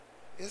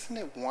Isn't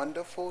it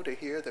wonderful to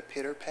hear the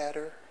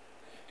pitter-patter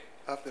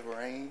of the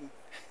rain?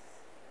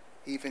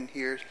 Even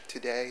here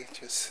today,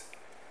 just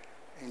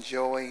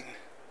enjoying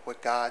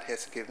what God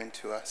has given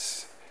to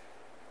us.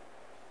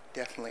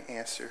 Definitely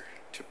answer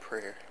to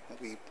prayer.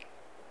 We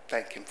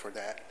thank Him for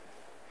that.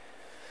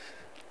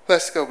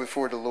 Let's go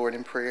before the Lord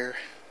in prayer.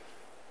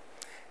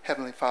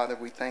 Heavenly Father,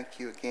 we thank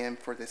you again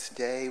for this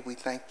day. We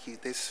thank you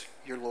this,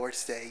 your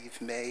Lord's Day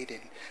you've made,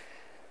 and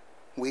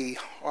we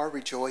are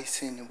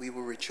rejoicing, and we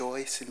will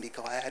rejoice and be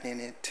glad in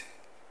it.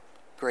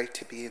 Great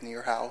to be in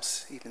your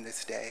house even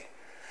this day.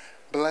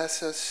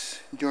 Bless us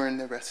during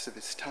the rest of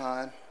this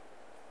time.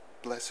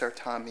 Bless our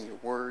time in your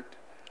word.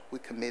 We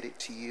commit it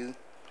to you.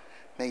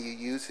 May you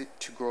use it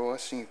to grow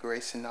us in your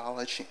grace and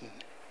knowledge and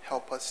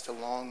help us to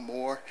long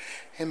more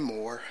and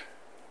more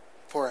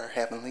for our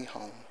heavenly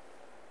home.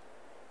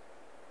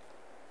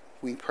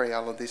 We pray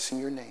all of this in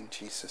your name,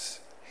 Jesus.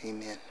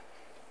 Amen.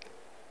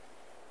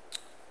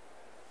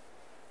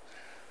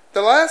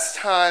 The last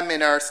time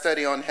in our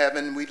study on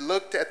heaven, we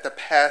looked at the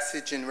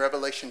passage in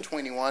Revelation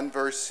 21,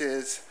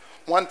 verses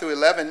 1 through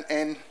 11,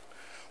 and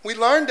we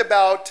learned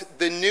about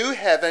the new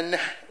heaven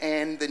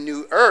and the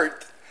new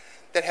earth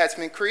that has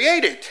been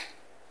created,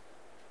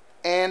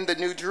 and the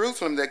new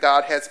Jerusalem that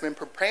God has been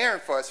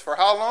preparing for us. For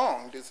how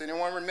long? Does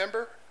anyone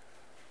remember?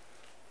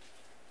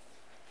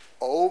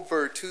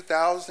 Over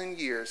 2,000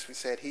 years, we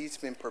said He's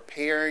been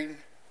preparing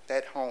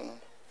that home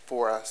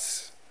for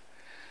us.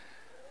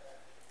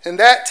 And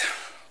that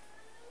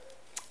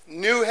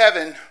new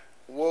heaven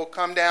will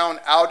come down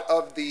out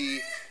of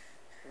the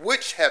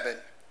which heaven?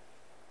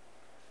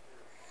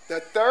 The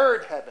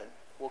third heaven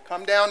will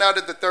come down out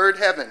of the third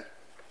heaven.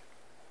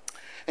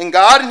 And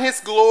God in His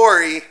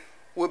glory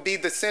will be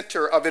the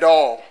center of it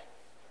all.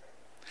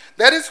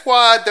 That is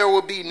why there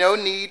will be no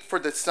need for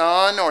the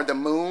sun or the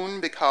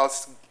moon,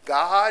 because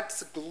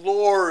God's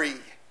glory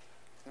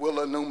will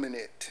illumine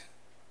it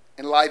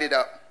and light it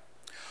up.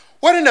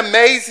 What an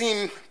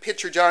amazing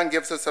picture John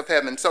gives us of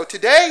heaven. So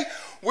today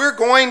we're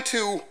going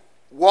to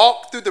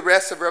walk through the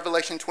rest of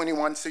Revelation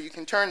 21. So you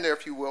can turn there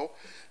if you will.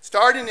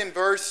 Starting in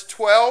verse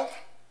 12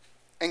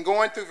 and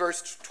going through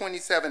verse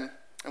 27.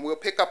 And we'll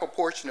pick up a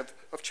portion of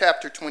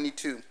chapter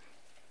 22.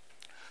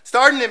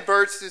 Starting in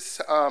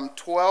verses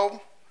 12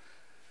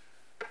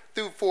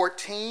 through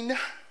 14.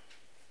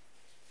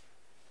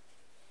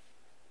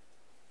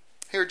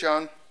 Here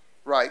John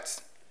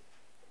writes,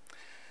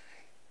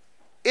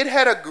 "It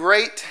had a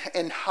great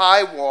and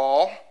high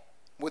wall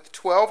with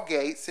 12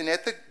 gates, and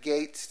at the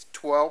gates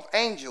 12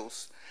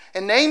 angels.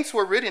 And names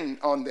were written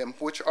on them,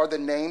 which are the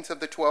names of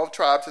the 12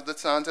 tribes of the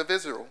sons of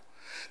Israel.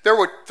 There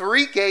were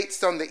 3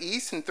 gates on the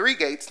east, and 3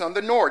 gates on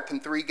the north,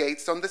 and 3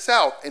 gates on the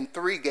south, and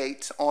 3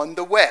 gates on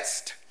the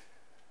west.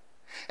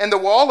 And the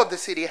wall of the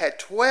city had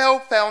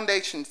 12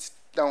 foundation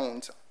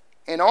stones,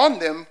 and on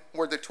them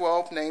were the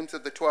 12 names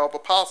of the 12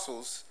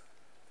 apostles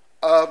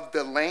of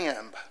the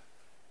Lamb."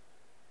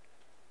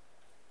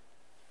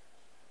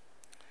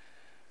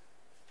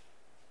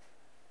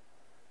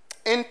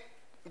 In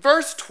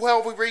verse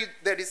 12, we read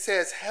that it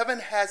says, heaven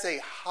has a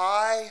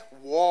high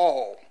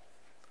wall.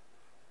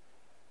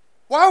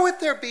 Why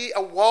would there be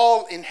a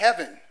wall in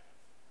heaven?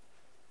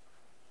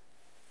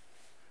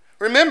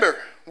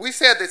 Remember, we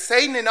said that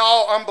Satan and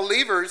all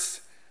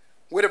unbelievers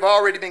would have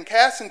already been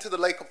cast into the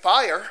lake of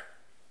fire.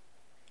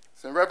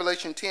 It's in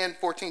Revelation 10,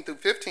 14 through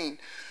 15.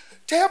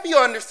 To help you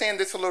understand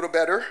this a little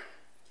better,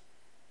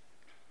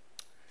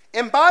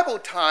 in Bible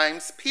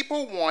times,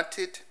 people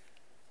wanted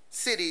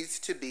cities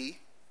to be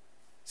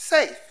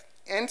safe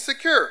and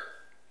secure,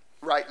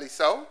 rightly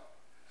so.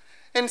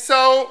 And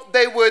so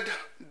they would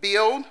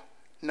build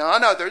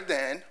none other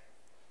than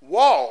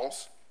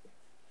walls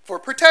for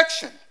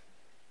protection.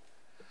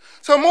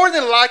 So more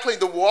than likely,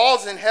 the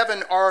walls in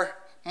heaven are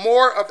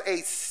more of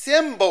a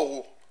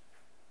symbol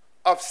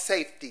of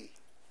safety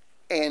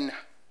and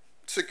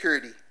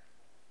security.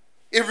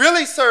 It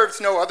really serves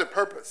no other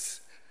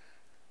purpose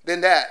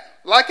than that.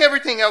 Like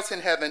everything else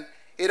in heaven,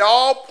 it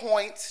all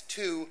points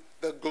to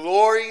the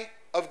glory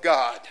of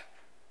God.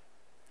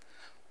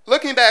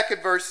 Looking back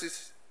at verse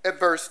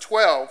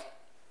 12,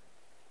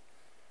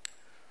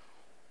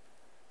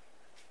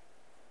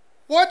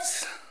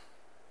 what's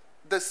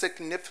the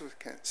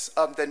significance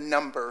of the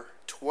number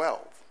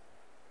 12?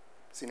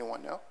 Does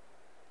anyone know?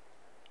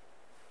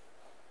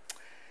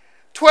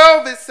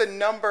 12 is the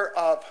number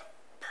of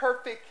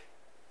perfect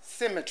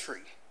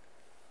symmetry.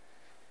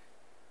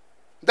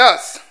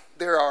 Thus,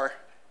 there are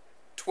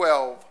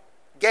 12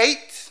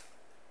 gates,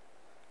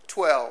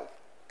 12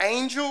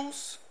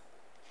 angels,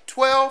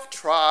 12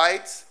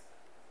 tribes,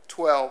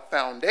 12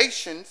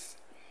 foundations,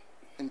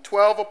 and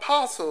 12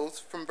 apostles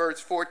from verse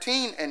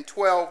 14, and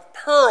 12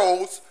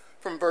 pearls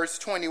from verse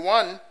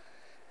 21,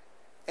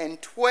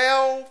 and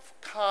 12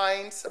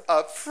 kinds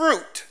of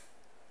fruit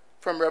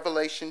from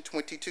Revelation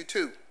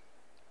 22:2.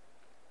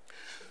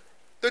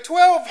 The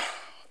 12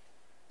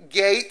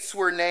 gates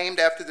were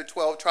named after the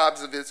 12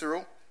 tribes of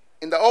Israel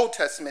in the Old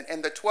Testament,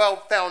 and the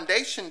 12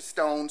 foundation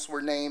stones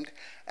were named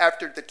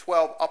after the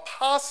 12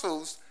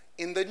 apostles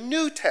in the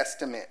New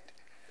Testament.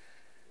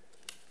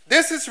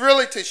 This is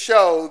really to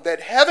show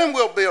that heaven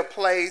will be a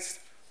place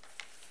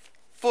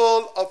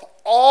full of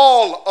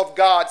all of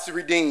God's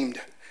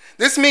redeemed.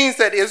 This means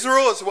that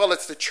Israel, as well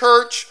as the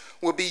church,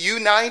 will be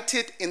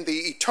united in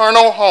the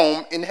eternal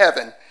home in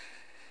heaven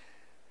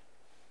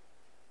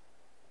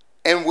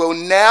and will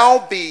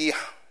now be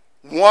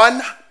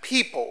one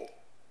people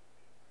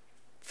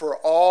for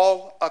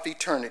all of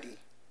eternity.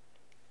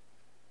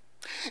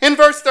 In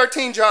verse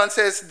 13, John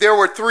says, there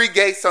were 3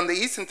 gates on the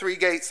east and 3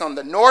 gates on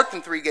the north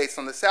and 3 gates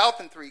on the south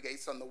and 3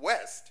 gates on the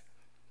west.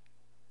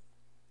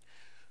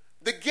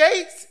 The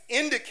gates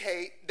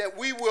indicate that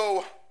we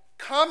will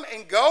come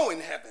and go in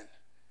heaven.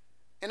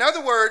 In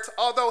other words,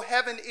 although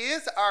heaven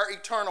is our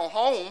eternal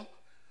home,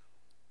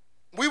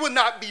 we will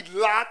not be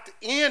locked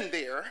in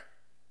there.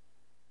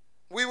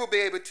 We will be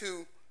able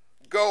to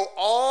go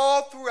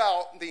all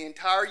throughout the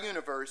entire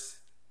universe,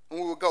 and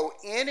we will go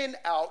in and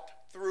out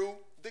through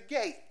the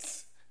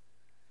gates.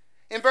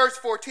 In verse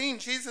 14,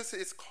 Jesus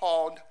is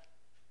called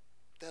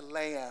the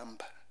Lamb.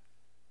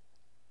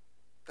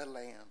 The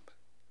Lamb.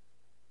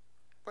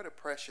 What a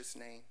precious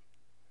name.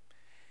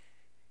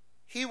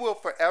 He will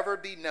forever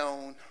be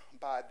known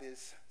by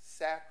this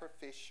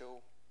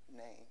sacrificial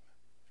name,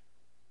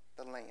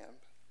 the Lamb.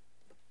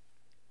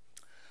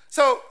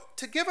 So,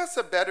 to give us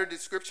a better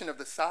description of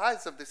the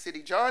size of the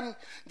city, John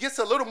gets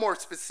a little more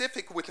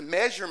specific with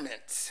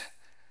measurements.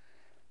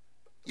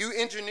 You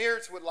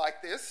engineers would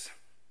like this.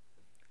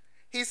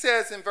 He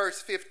says in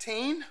verse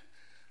 15,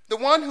 the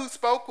one who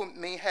spoke with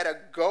me had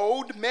a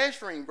gold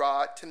measuring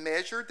rod to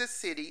measure the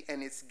city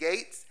and its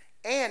gates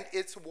and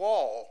its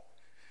wall.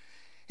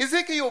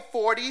 Ezekiel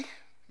 40,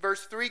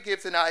 verse 3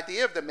 gives an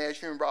idea of the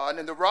measuring rod,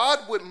 and the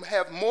rod would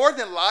have more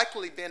than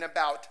likely been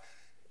about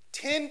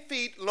 10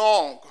 feet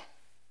long.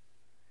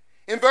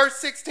 In verse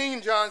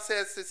 16, John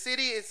says the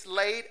city is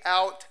laid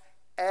out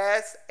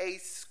as a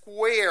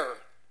square,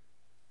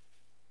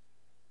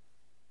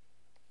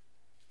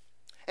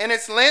 and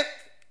its length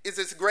is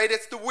as great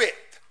as the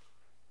width.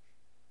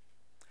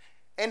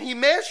 And he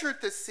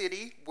measured the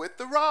city with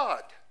the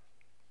rod.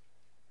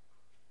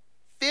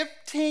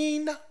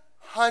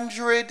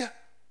 1,500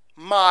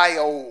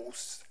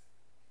 miles.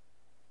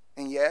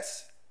 And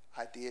yes,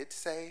 I did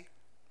say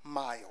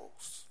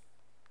miles.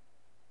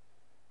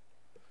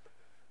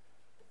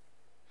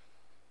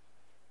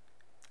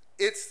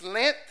 Its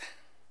length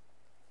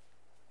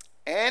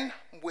and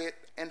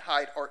width and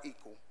height are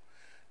equal.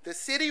 The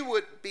city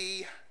would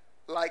be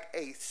like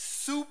a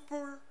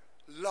super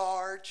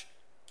large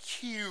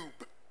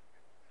cube.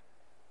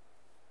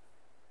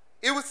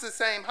 It was the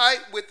same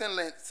height, width, and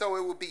length, so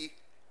it would be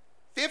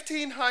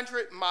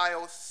 1,500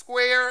 miles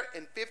square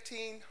and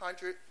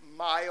 1,500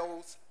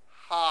 miles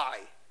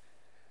high.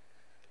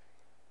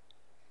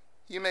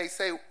 You may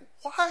say,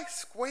 why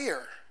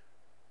square?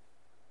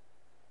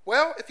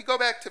 Well, if you go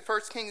back to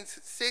 1 Kings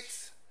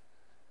 6,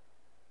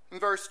 in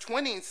verse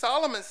 20,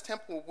 Solomon's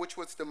temple, which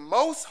was the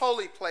most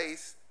holy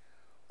place,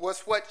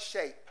 was what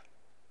shape?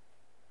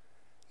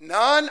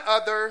 None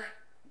other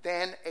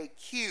than a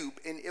cube,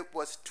 and it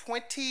was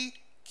 20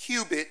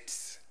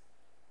 cubits.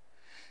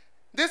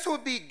 This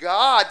would be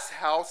God's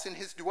house and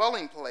his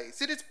dwelling place.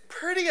 It is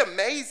pretty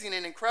amazing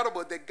and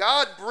incredible that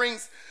God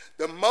brings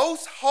the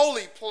most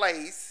holy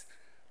place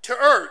to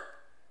earth.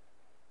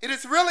 It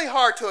is really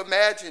hard to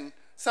imagine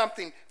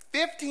something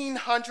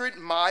 1,500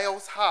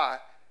 miles high.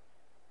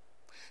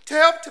 To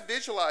help to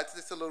visualize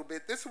this a little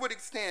bit, this would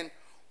extend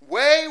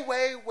way,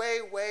 way, way,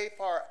 way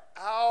far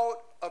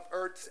out of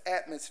Earth's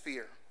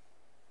atmosphere.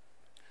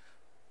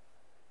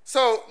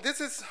 So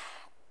this is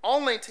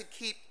only to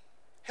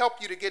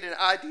help you to get an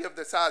idea of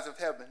the size of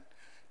heaven.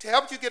 To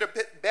help you get a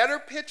bit better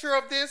picture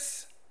of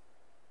this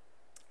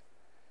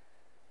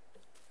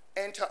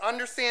and to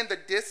understand the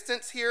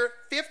distance here,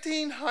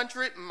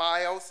 1,500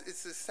 miles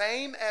is the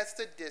same as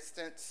the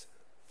distance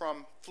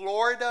from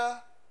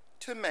Florida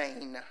to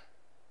Maine.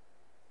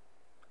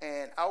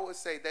 And I would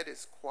say that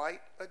is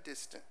quite a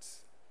distance.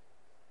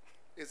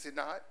 Is it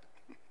not?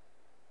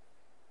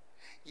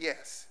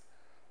 Yes.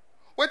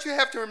 What you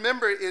have to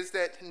remember is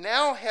that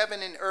now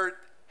heaven and earth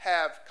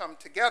have come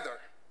together.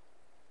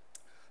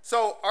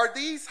 So are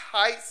these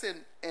heights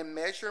and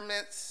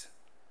measurements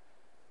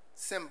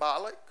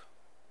symbolic?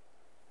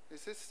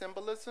 Is this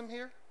symbolism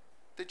here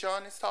that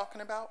John is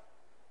talking about?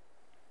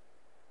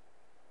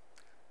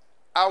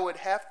 I would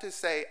have to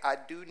say I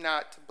do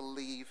not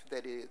believe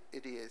that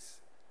it is.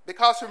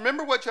 Because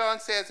remember what John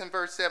says in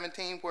verse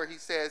 17 where he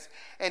says,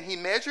 and he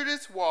measured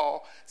its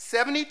wall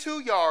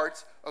 72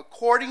 yards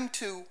according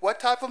to what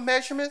type of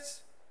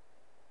measurements?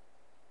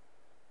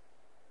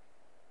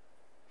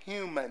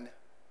 Human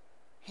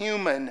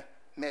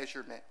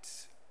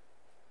measurements,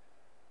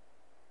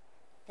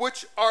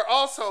 which are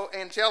also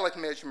angelic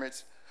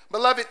measurements.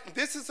 Beloved,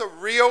 this is a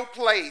real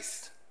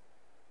place.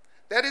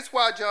 That is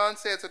why John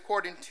says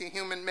according to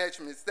human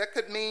measurements. That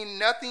could mean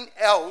nothing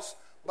else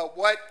but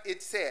what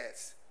it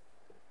says.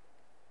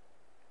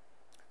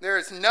 There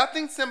is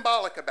nothing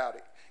symbolic about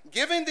it.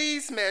 Given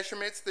these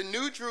measurements, the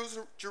New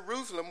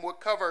Jerusalem would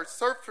cover a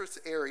surface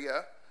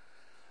area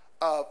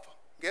of,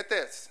 get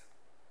this,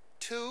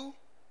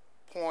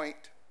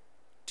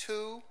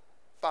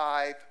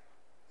 2.25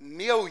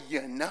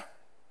 million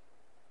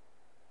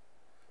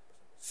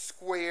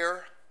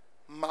square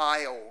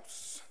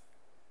miles.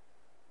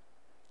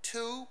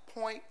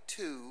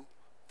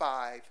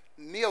 2.25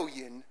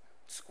 million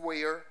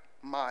square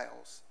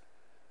miles.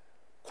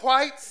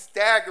 Quite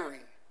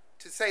staggering,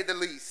 to say the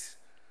least.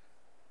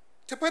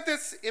 To put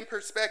this in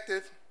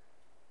perspective,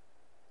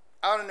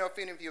 I don't know if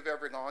any of you have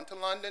ever gone to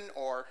London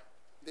or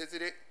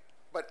visited,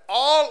 but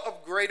all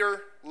of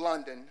Greater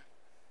London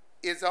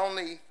is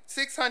only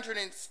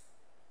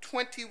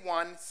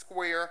 621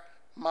 square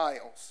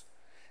miles.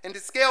 And to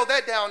scale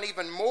that down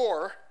even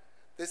more,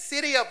 the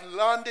city of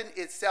London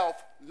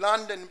itself,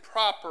 London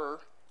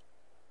proper,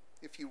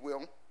 if you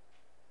will,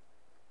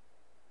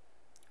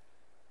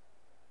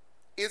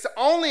 is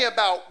only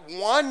about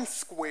 1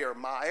 square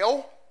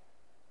mile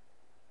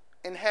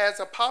and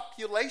has a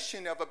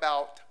population of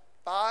about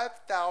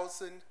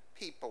 5,000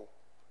 people.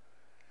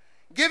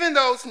 Given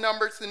those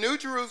numbers, the New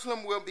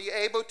Jerusalem will be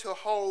able to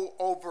hold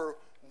over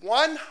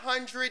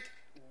 100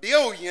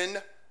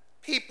 billion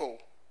people.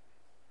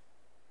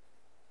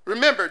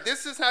 Remember,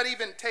 this does not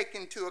even take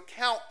into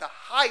account the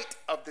height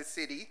of the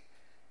city.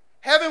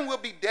 Heaven will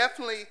be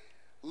definitely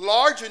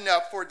large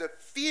enough for the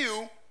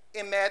few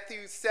in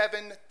Matthew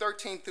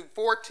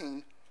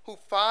 7:13-14 who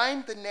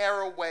find the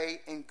narrow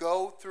way and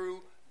go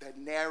through the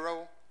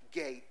narrow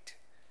gate.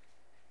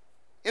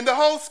 In the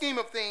whole scheme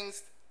of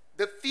things,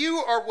 the few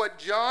are what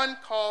John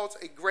calls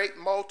a great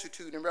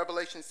multitude in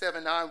Revelation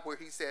 7:9, where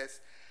he says,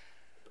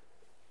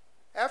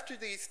 "After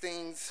these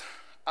things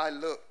I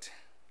looked,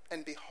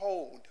 and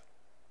behold,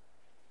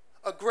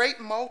 a great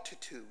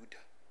multitude,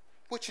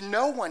 which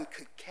no one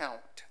could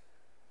count,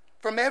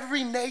 from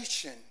every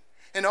nation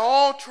and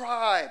all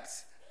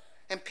tribes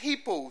and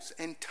peoples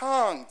and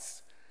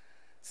tongues,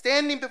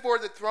 standing before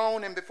the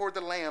throne and before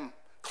the Lamb,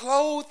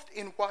 clothed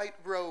in white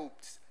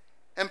robes,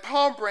 and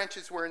palm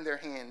branches were in their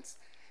hands.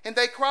 And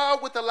they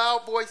cried with a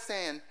loud voice,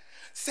 saying,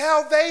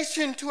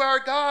 'Salvation to our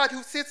God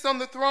who sits on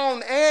the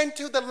throne and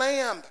to the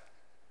Lamb.'"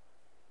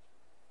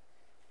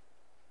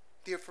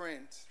 Dear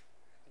friends,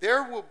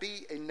 there will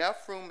be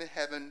enough room in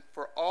heaven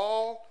for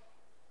all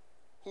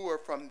who are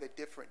from the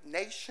different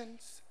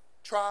nations,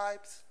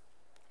 tribes,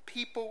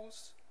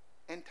 peoples,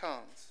 and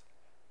tongues.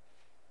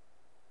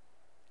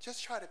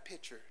 Just try to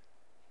picture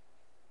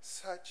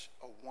such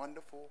a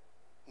wonderful,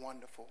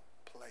 wonderful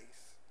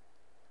place.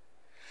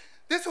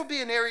 This will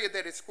be an area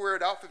that is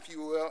squared off, if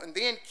you will, and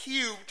then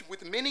cubed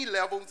with many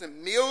levels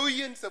and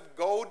millions of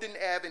golden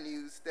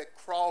avenues that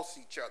cross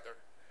each other.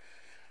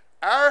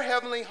 Our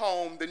heavenly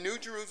home, the New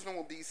Jerusalem,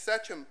 will be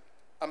such a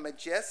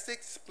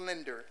majestic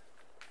splendor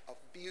of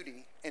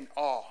beauty and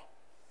awe.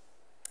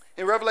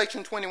 In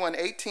Revelation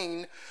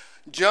 21:18,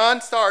 John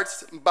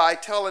starts by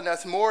telling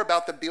us more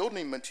about the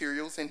building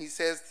materials, and he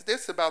says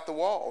this about the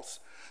walls.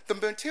 The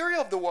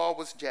material of the wall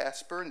was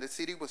jasper, and the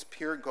city was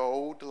pure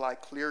gold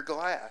like clear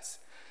glass.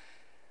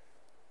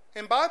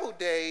 In Bible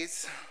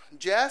days,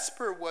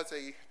 jasper was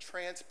a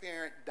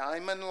transparent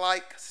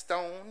diamond-like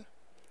stone.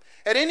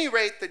 At any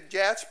rate, the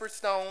jasper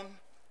stone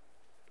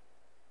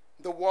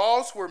the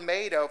walls were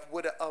made of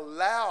would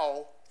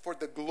allow for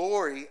the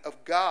glory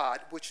of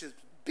God, which is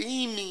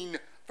beaming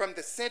from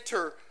the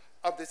center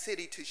of the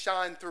city, to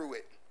shine through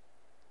it.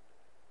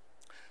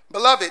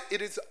 Beloved,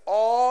 it is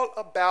all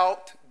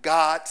about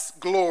God's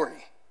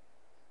glory.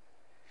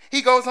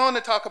 He goes on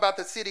to talk about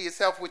the city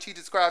itself, which he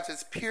describes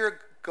as pure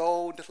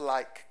gold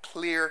like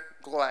clear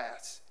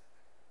glass.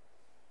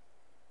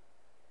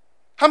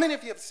 How many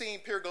of you have seen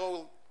pure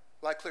gold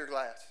like clear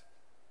glass?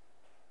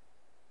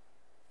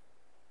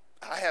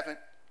 I haven't.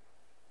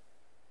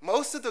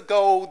 Most of the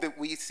gold that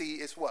we see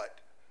is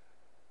what?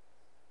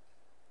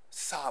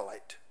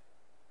 Solid.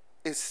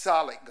 It's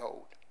solid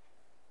gold.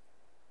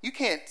 You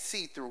can't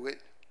see through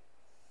it.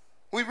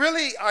 We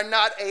really are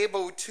not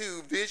able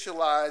to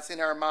visualize in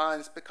our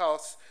minds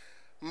because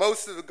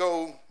most of the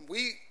gold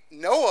we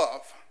know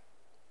of,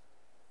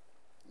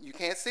 you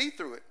can't see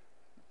through it.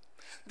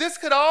 This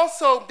could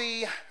also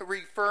be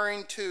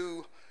referring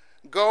to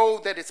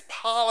gold that is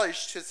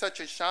polished to such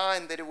a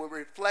shine that it will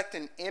reflect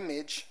an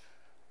image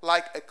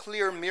like a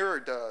clear mirror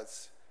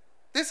does.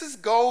 This is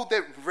gold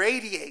that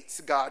radiates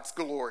God's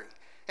glory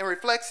and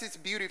reflects its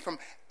beauty from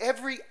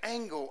every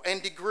angle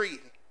and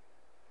degree.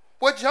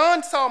 What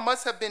John saw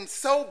must have been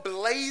so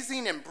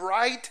blazing and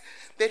bright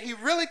that he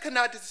really could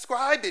not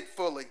describe it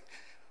fully,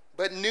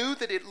 but knew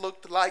that it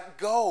looked like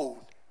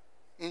gold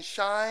and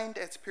shined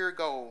as pure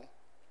gold.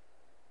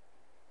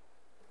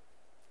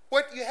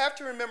 What you have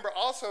to remember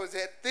also is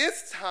at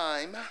this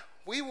time,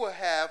 we will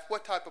have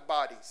what type of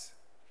bodies?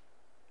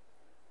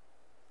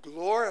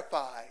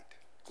 Glorified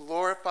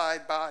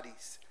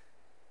bodies.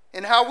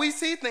 And how we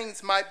see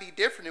things might be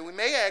different. And we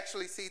may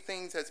actually see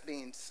things as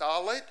being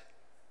solid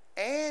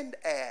and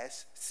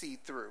as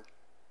see-through.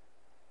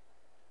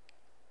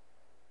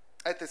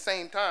 At the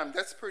same time,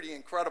 that's pretty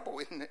incredible,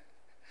 isn't it?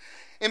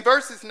 In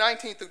verses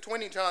 19 through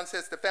 20, John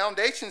says, "The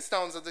foundation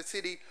stones of the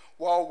city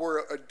wall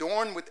were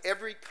adorned with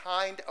every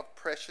kind of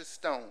precious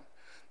stone.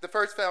 The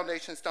first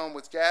foundation stone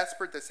was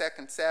jasper, the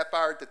second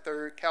sapphire, the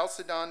third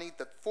chalcedony,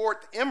 the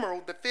fourth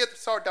emerald, the fifth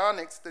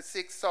sardonyx, the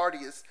sixth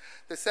sardius,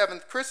 the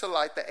seventh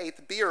chrysolite, the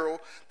eighth beryl,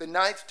 the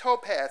ninth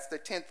topaz, the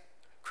 10th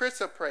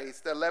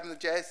chrysoprase, the 11th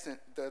jacinth,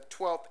 the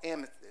 12th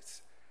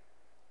amethyst.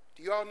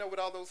 Do you all know what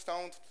all those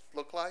stones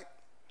look like?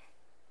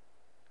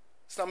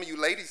 Some of you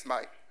ladies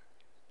might.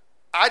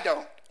 I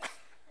don't.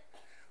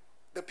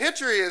 The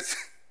picture is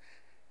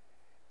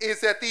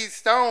that these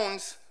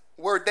stones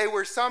they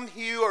were some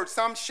hue or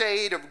some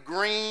shade of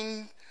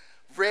green,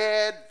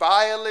 red,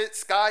 violet,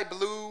 sky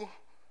blue,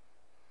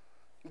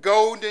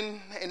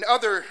 golden, and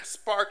other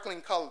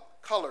sparkling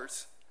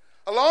colors.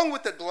 Along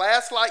with the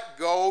glass-like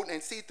gold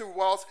and see-through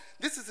walls,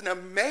 this is an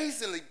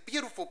amazingly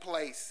beautiful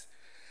place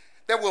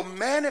that will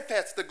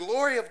manifest the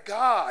glory of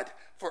God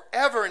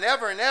forever and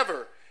ever and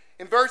ever.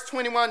 In verse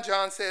 21,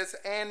 John says,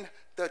 and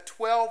the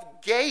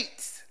 12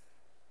 gates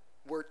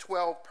were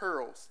 12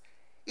 pearls.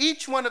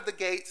 Each one of the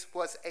gates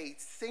was a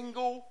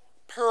single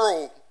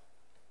pearl.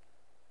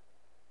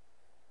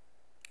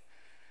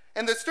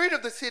 And the street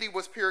of the city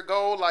was pure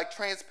gold, like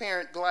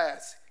transparent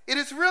glass. It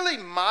is really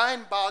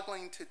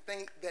mind-boggling to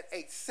think that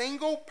a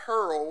single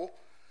pearl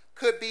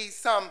could be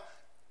some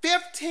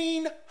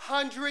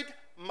 1,500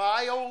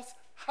 miles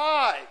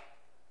high.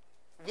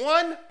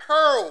 One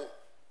pearl.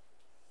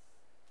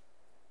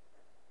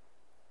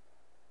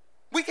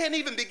 We can't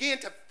even begin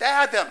to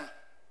fathom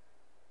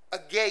a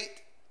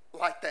gate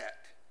like that.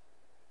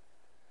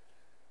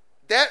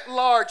 That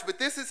large, but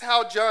this is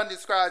how John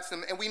describes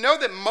them. And we know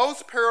that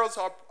most pearls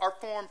are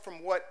formed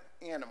from what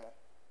animal?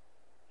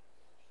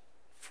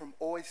 From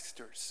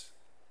oysters.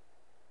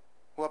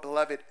 Well,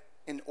 beloved,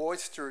 an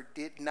oyster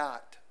did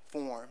not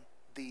form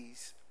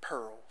these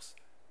pearls.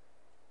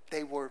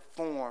 They were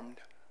formed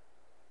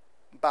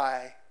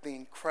by the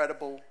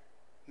incredible,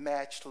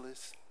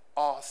 matchless,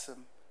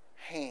 awesome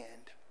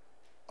hand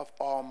of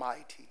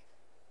Almighty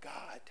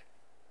God.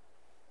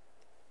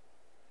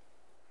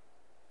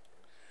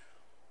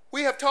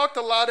 We have talked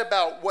a lot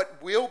about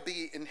what will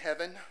be in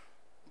heaven,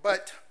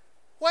 but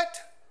what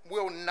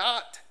will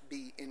not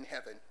be in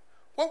heaven?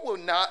 What will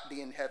not be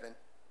in heaven?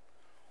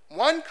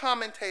 One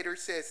commentator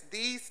says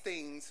these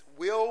things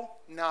will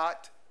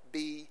not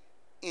be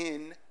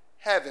in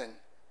heaven.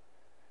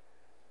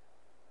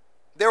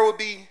 There will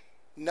be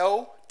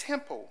no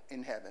temple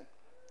in heaven.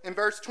 In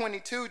verse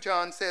 22,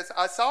 John says,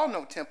 I saw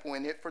no temple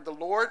in it, for the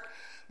Lord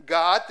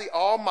God, the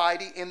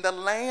Almighty, and the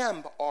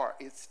Lamb are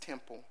its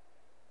temple.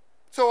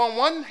 So on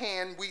one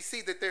hand, we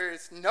see that there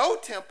is no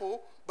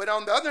temple, but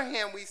on the other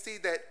hand, we see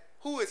that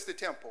who is the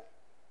temple?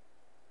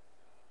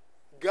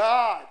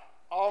 God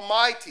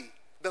Almighty,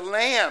 the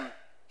Lamb,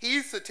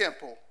 He's the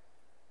temple.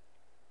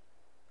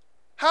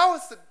 How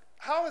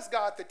is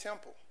God the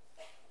temple?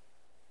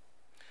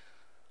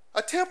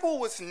 A temple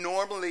was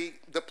normally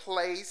the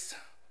place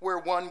where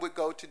one would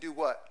go to do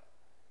what?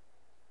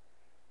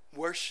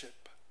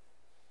 Worship.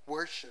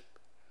 Worship.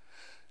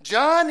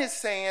 John is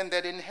saying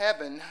that in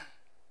heaven,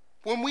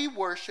 when we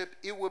worship,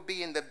 it will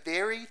be in the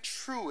very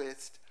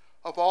truest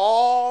of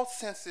all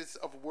senses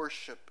of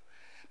worship.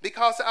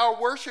 Because our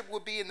worship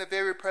will be in the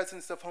very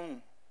presence of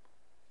whom?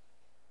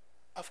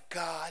 Of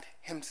God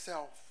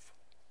Himself.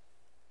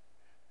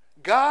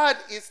 God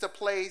is the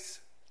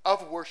place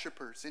of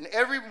worshipers, and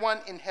everyone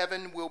in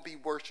heaven will be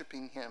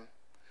worshiping Him.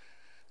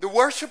 The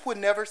worship will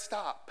never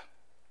stop.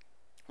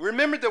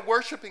 Remember that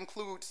worship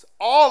includes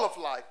all of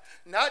life,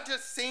 not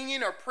just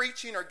singing or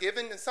preaching or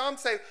giving. And some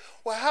say,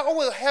 well, how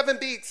will heaven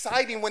be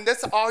exciting when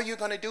that's all you're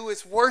going to do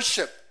is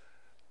worship?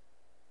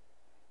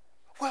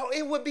 Well,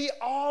 it will be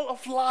all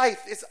of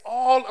life. It's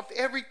all of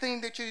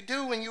everything that you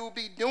do, and you will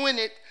be doing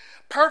it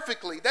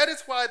perfectly. That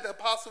is why the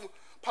Apostle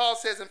Paul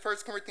says in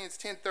 1 Corinthians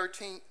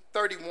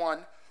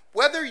 10:31,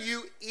 whether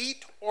you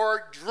eat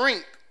or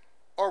drink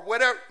or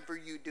whatever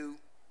you do,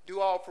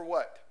 do all for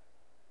what?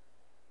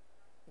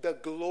 The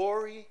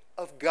glory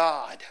of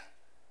God.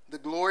 The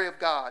glory of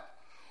God.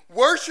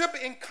 Worship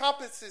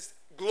encompasses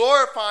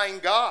glorifying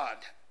God.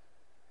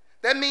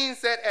 That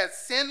means that as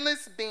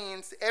sinless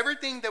beings,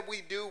 everything that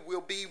we do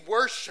will be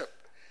worship.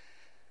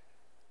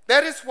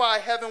 That is why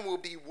heaven will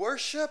be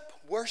worship,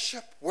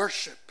 worship,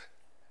 worship.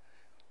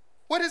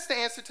 What is the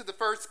answer to the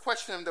first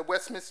question of the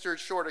Westminster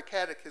Shorter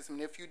Catechism?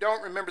 And if you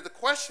don't remember the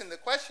question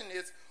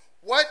is,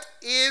 what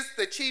is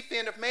the chief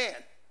end of man?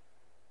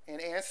 And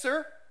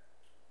answer?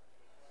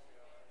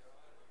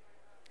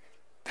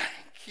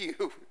 Thank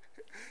you.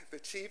 The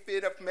chief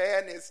end of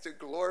man is to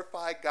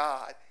glorify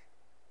God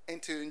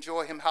and to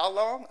enjoy Him. How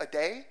long? A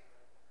day?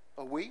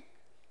 A week?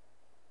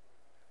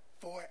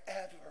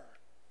 Forever.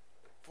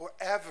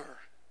 Forever.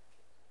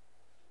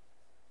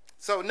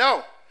 So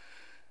no,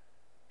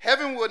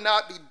 heaven will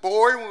not be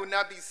boring. We will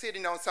not be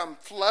sitting on some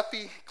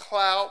fluffy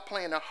cloud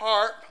playing a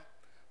harp,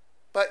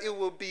 but it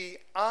will be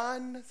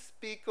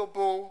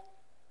unspeakable,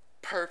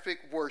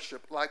 perfect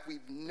worship like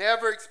we've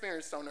never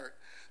experienced on earth.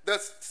 The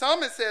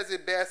psalmist says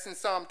it best in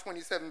Psalm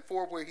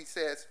 27:4, where he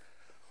says,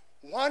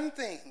 one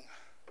thing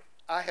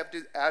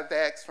I've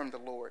asked from the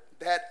Lord,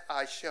 that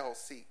I shall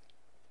seek,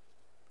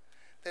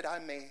 that I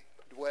may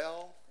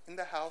dwell in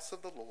the house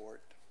of the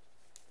Lord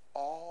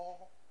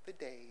all the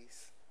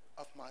days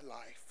of my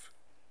life,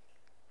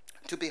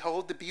 to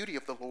behold the beauty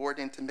of the Lord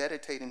and to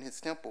meditate in his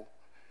temple.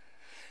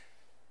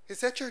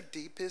 Is that your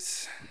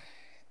deepest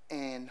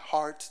and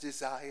heart's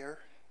desire?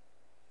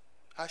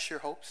 I sure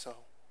hope so.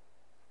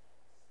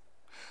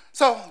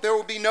 So there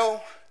will be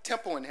no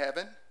temple in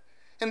heaven,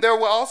 and there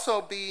will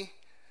also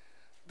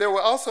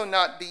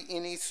not be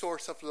any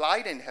source of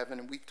light in heaven.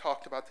 And we've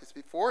talked about this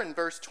before. In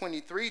verse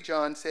 23,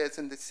 John says,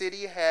 "And the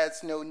city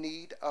has no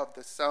need of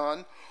the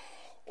sun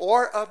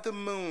or of the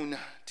moon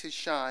to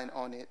shine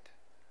on it,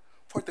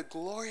 for the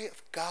glory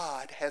of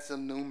God has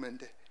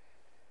illumined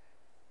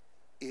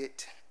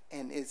it,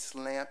 and its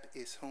lamp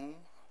is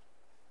whom?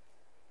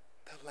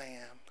 The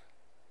Lamb."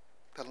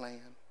 The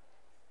Lamb.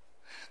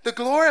 The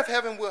glory of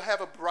heaven will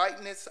have a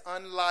brightness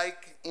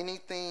unlike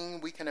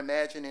anything we can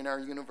imagine in our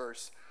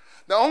universe.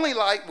 The only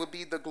light will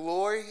be the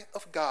glory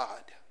of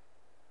God.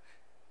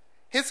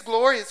 His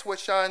glory is what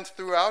shines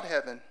throughout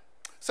heaven.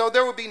 So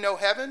there will be no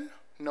heaven,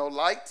 no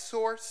light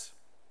source,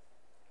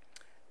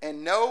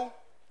 and no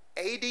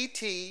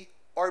ADT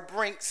or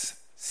Brinks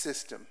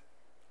system.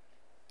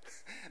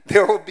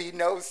 There will be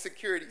no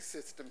security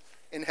system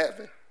in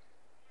heaven.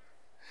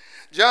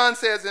 John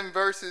says in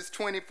verses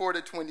 24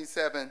 to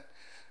 27,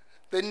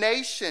 the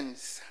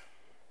nations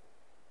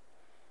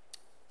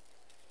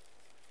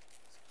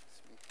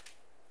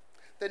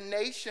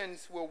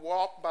will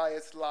walk by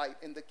its light,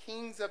 and the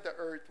kings of the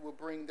earth will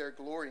bring their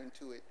glory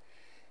into it.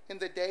 In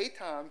the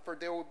daytime, for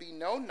there will be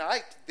no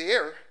night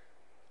there.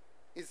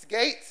 Its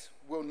gates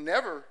will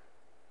never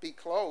be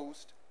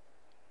closed,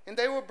 and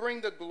they will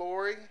bring the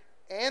glory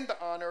and the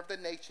honor of the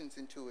nations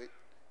into it.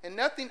 And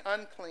nothing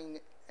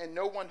unclean, and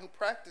no one who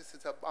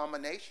practices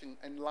abomination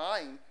and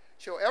lying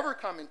shall ever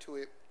come into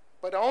it,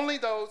 but only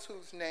those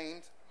whose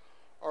names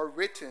are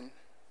written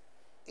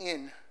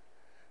in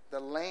the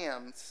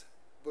Lamb's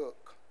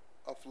book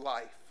of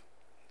life.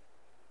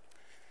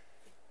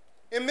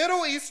 In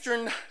Middle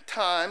Eastern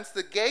times,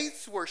 the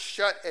gates were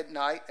shut at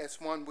night, as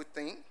one would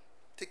think,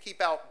 to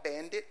keep out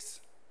bandits,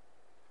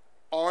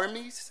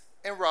 armies,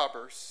 and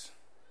robbers.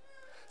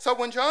 So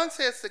when John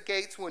says the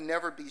gates will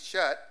never be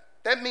shut,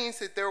 that means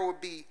that there will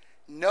be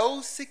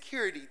no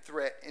security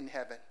threat in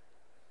heaven.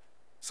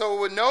 So it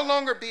would no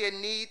longer be a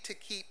need to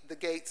keep the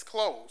gates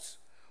closed.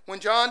 When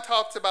John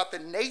talks about the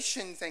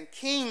nations and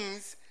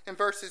kings in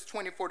verses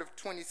 24 to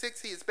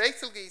 26, he is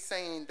basically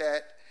saying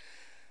that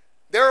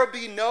there will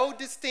be no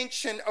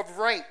distinction of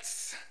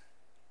ranks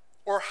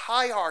or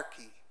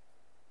hierarchy,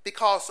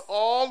 because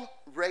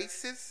all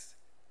races,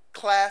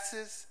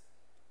 classes,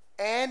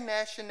 and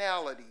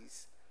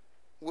nationalities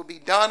will be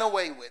done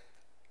away with.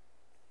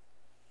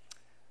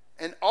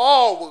 And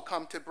all will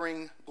come to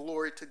bring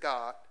glory to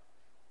God.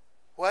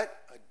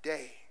 What a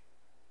day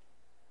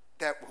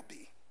that will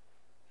be.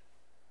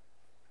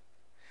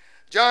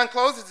 John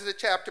closes the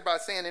chapter by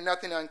saying, "And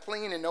nothing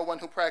unclean and no one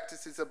who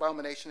practices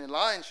abomination and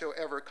lying shall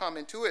ever come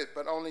into it,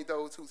 but only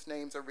those whose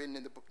names are written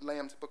in the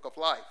Lamb's book of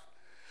life."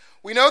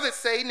 We know that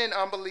Satan and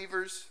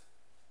unbelievers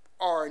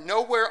are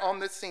nowhere on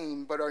the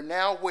scene, but are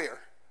now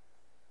where?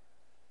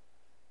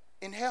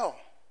 In hell.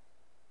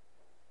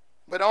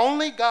 But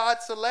only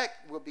God's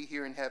elect will be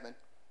here in heaven.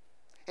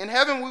 In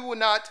heaven, we will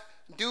not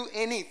do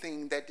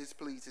anything that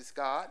displeases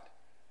God.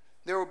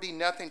 There will be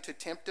nothing to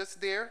tempt us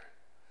there.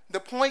 The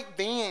point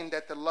being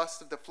that the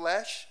lust of the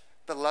flesh,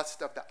 the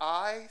lust of the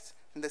eyes,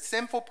 and the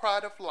sinful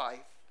pride of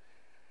life,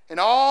 and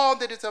all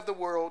that is of the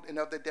world and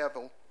of the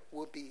devil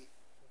will be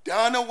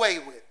done away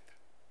with.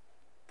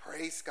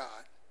 Praise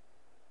God.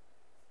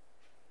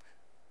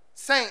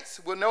 Saints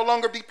will no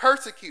longer be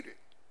persecuted.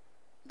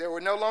 There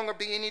will no longer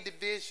be any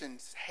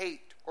divisions,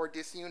 hate, or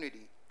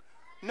disunity.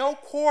 No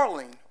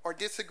quarreling or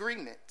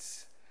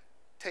disagreements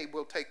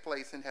will take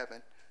place in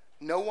heaven.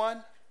 No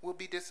one will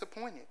be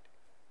disappointed.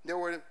 There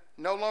will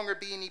no longer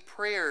be any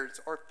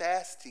prayers or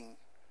fasting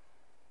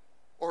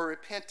or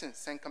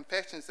repentance and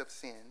confessions of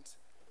sins,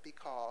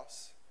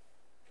 because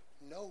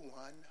no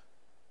one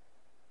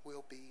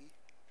will be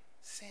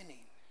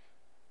sinning.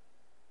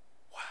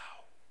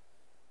 Wow.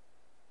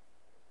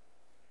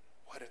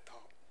 What a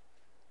thought.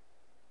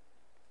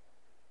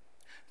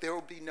 There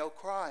will be no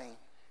crying,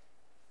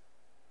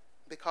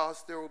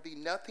 because there will be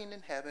nothing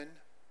in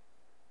heaven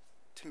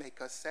to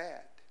make us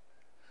sad.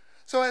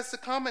 So as the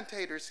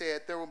commentator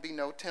said, there will be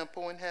no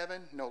temple in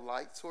heaven, no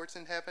light source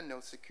in heaven, no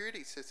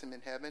security system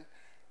in heaven,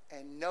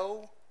 and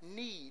no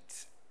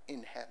needs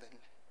in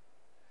heaven.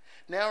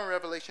 Now in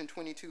Revelation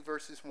 22,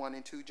 verses 1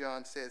 and 2,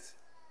 John says,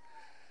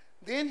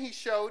 "Then he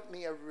showed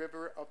me a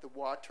river of the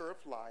water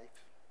of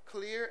life,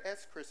 clear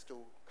as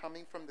crystal,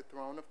 coming from the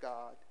throne of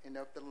God and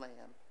of the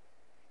Lamb.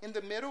 In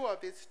the middle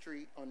of its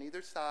street, on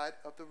either side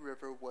of the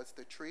river, was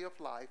the tree of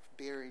life,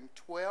 bearing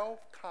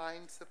 12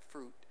 kinds of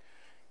fruit,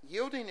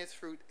 yielding its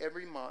fruit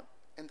every month,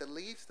 and the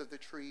leaves of the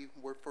tree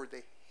were for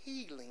the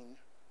healing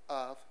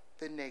of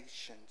the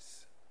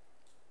nations."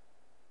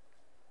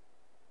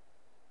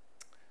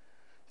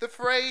 The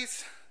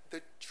phrase,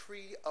 the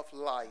tree of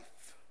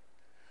life,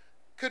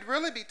 could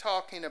really be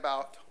talking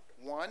about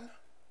 1,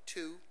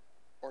 2,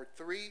 or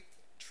 3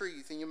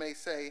 trees. And you may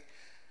say,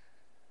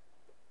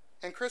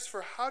 and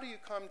Christopher, how do you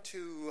come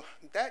to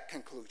that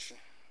conclusion?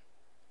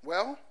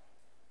 Well,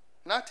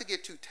 not to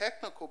get too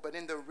technical, but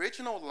in the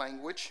original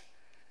language,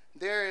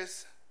 there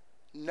is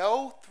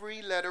no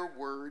 3-letter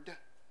word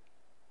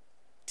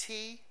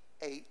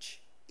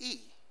T-H-E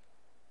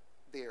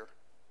there.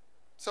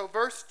 So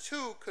verse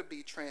 2 could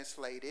be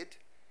translated,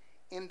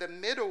 in the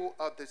middle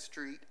of the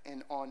street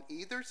and on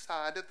either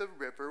side of the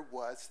river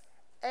was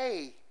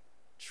a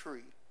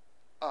tree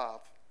of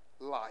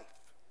life.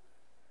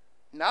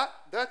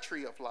 Not the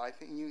tree of life.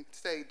 And you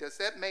say, does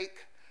that make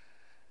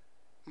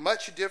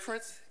much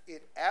difference?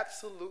 It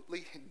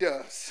absolutely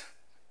does.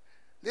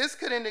 This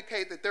could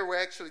indicate that there were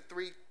actually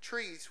 3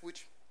 trees,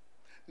 which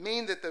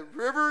mean that the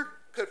river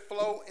could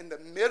flow in the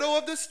middle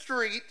of the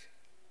street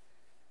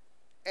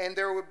and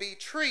there would be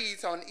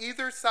trees on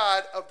either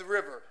side of the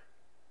river.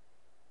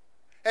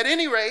 At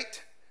any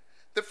rate,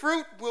 the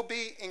fruit will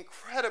be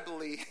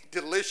incredibly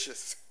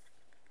delicious.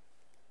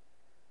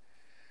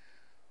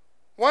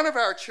 One of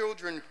our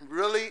children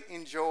really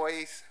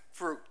enjoys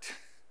fruit.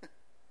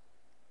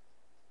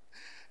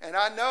 And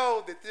I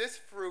know that this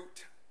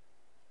fruit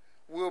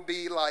will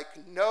be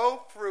like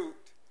no fruit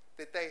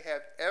that they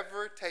have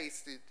ever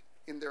tasted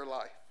in their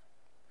life.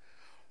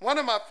 One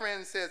of my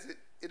friends says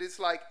it is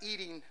like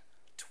eating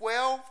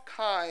 12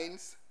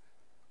 kinds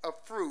of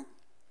fruit,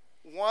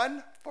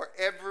 1 for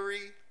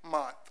every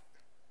month.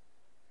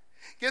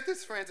 Get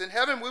this, friends, in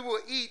heaven we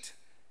will eat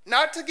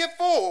not to get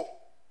full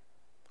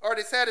or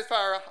to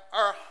satisfy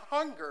our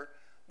hunger,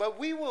 but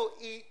we will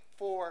eat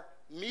for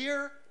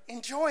mere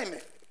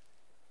enjoyment.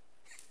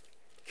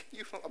 Can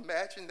you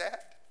imagine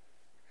that?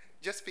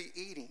 Just be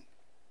eating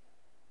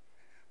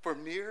for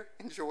mere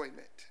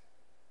enjoyment.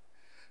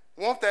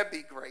 Won't that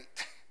be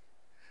great?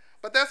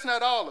 But that's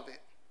not all of it.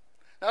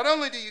 Not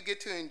only do you get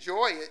to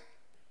enjoy it,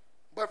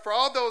 but for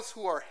all those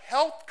who are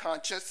health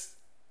conscious,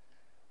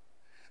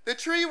 the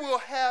tree will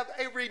have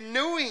a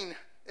renewing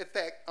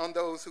effect on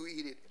those who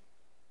eat it.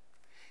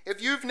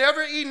 If you've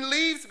never eaten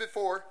leaves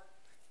before,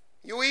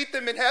 you eat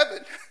them in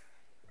heaven.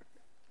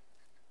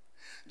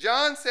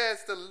 John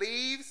says the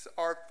leaves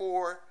are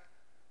for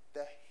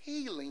the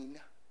healing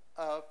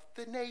of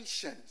the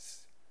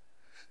nations.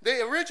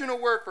 The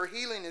original word for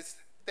healing is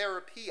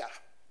therapia.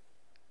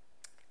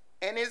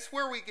 And it's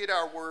where we get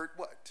our word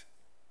what?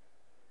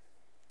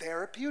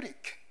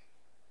 Therapeutic.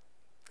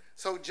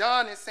 So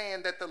John is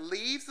saying that the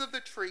leaves of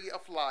the tree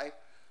of life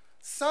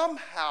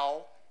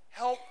somehow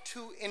help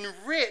to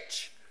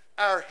enrich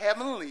our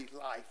heavenly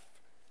life.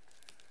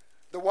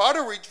 The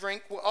water we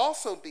drink will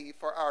also be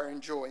for our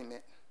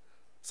enjoyment.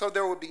 So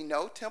there will be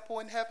no temple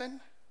in heaven,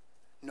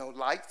 no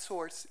light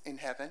source in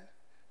heaven,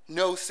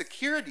 no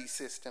security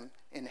system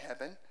in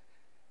heaven,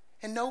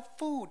 and no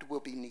food will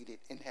be needed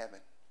in heaven.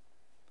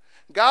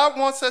 God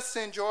wants us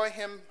to enjoy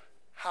him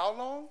how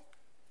long?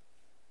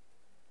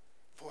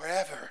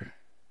 Forever.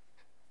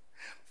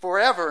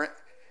 Forever.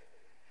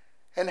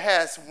 And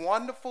has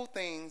wonderful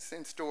things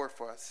in store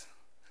for us.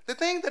 The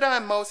thing that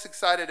I'm most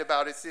excited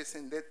about is this,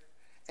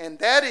 and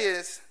that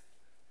is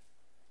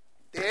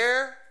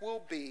there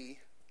will be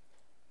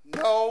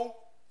no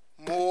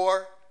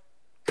more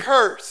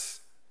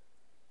curse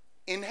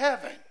in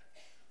heaven.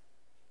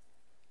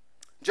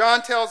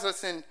 John tells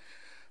us in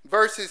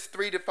verses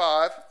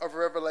 3-5 of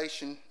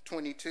Revelation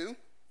 22,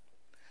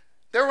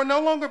 there will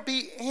no longer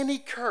be any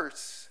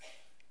curse,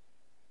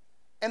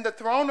 and the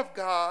throne of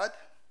God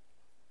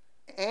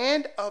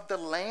and of the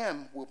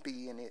Lamb will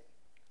be in it,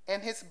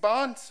 and his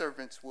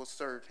bondservants will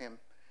serve him.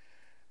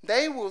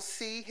 They will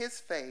see his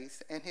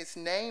face, and his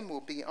name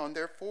will be on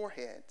their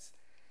foreheads.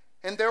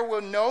 And there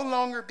will no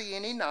longer be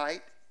any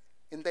night,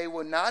 and they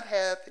will not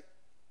have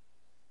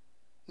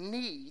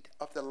need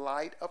of the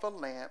light of a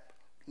lamp,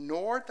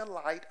 nor the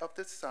light of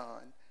the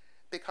sun,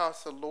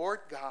 because the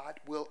Lord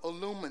God will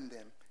illumine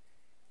them,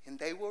 and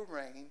they will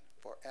reign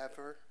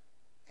forever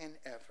and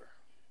ever.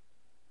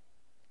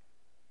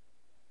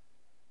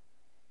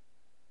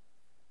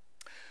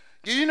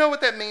 Do you know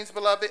what that means,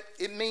 beloved?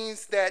 It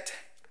means that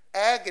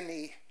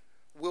agony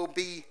will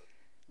be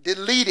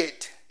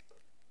deleted,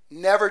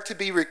 never to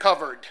be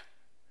recovered.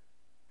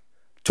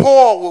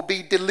 Toil will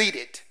be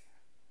deleted,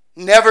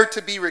 never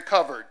to be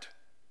recovered.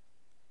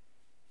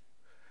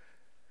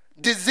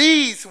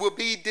 Disease will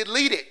be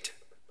deleted,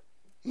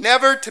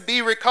 never to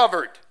be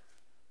recovered.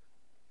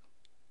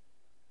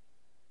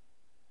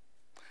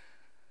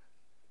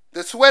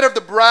 The sweat of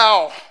the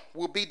brow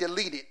will be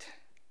deleted,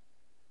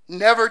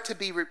 never to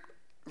be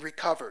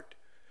recovered.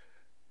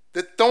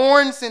 The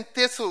thorns and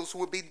thistles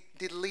will be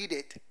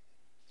deleted,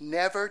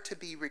 never to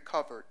be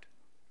recovered.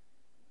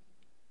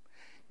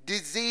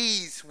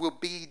 Disease will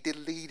be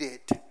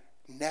deleted,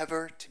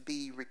 never to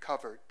be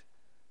recovered.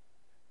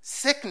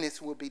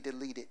 Sickness will be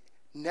deleted,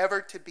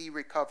 never to be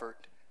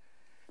recovered.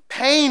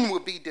 Pain will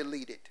be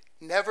deleted,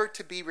 never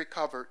to be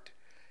recovered.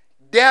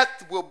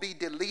 Death will be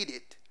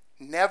deleted,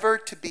 never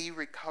to be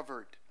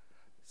recovered.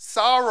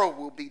 Sorrow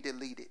will be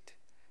deleted,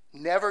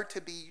 never to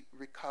be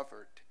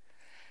recovered.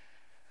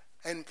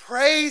 And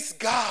praise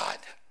God,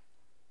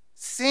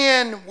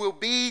 sin will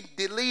be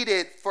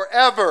deleted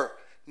forever,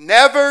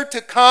 never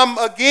to come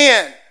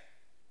again.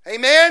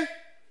 Amen?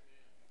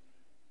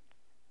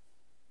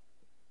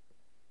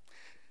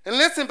 And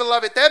listen,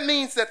 beloved, that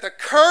means that the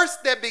curse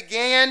that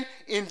began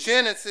in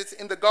Genesis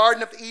in the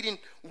Garden of Eden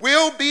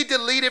will be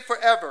deleted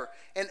forever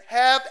and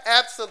have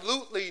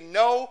absolutely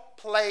no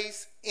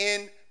place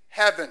in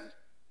heaven.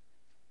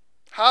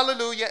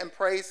 Hallelujah and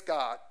praise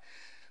God.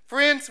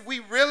 Friends, we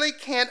really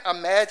can't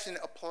imagine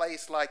a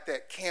place like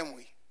that, can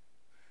we?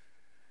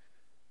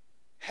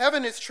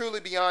 Heaven is truly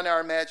beyond our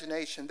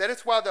imagination. That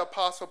is why the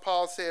Apostle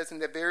Paul says in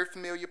that very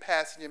familiar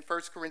passage in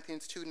 1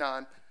 Corinthians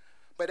 2:9,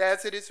 but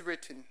as it is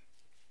written,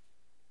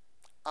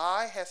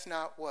 eye has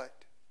not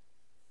what?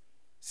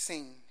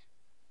 Seen,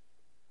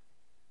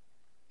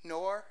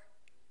 nor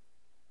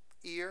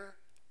ear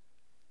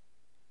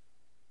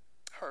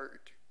heard,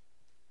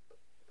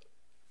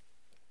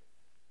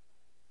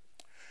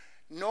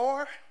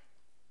 nor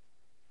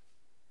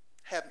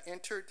have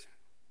entered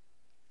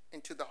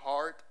into the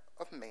heart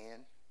of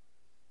man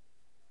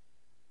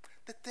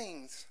the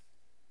things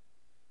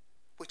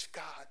which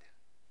God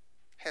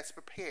has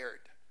prepared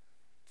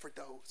for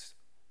those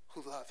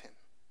who love him.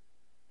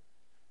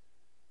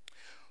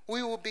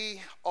 We will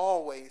be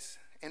always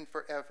and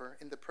forever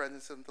in the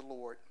presence of the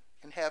Lord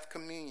and have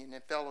communion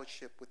and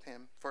fellowship with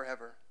him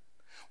forever.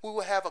 We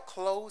will have a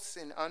close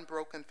and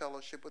unbroken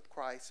fellowship with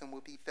Christ and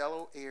will be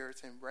fellow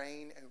heirs and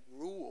reign and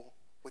rule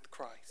with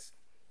Christ.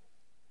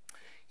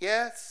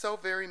 Yes, so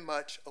very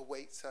much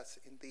awaits us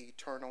in the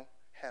eternal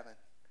heaven.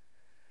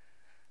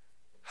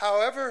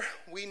 However,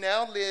 we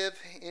now live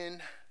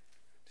in,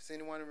 does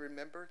anyone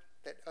remember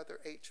that other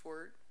H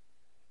word?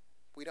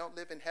 We don't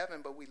live in heaven,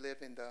 but we live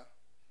in the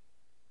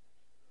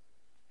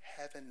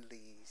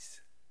heavenlies.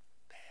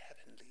 The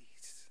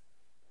heavenlies.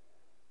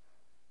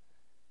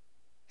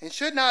 And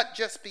should not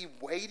just be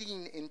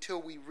waiting until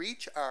we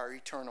reach our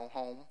eternal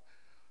home,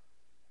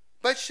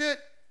 but should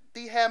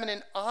be having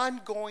an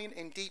ongoing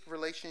and deep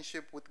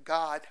relationship with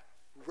God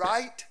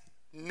right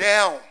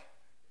now.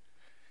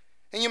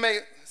 And you may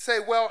say,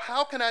 well,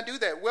 how can I do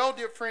that? Well,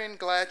 dear friend,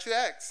 glad you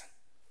asked.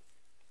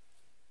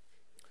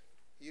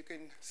 You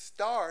can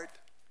start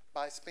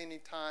by spending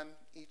time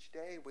each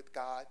day with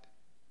God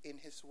in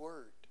his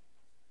word,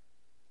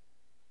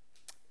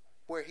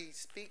 where he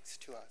speaks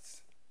to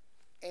us,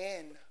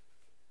 and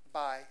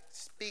by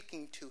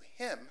speaking to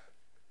him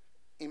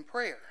in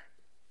prayer.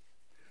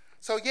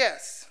 So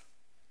yes,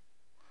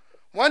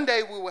 one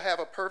day we will have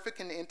a perfect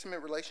and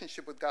intimate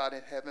relationship with God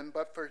in heaven,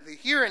 but for the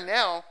here and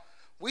now,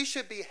 we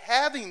should be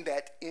having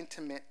that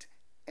intimate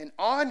and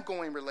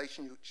ongoing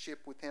relationship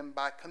with him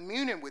by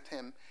communing with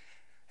him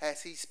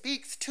as he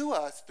speaks to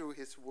us through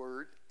his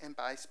word and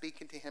by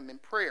speaking to him in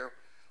prayer.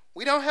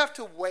 We don't have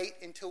to wait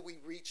until we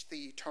reach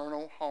the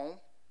eternal home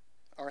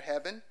or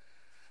heaven,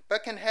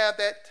 but can have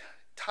that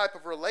type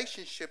of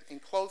relationship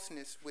and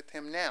closeness with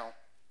him now.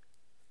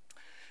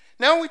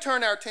 Now we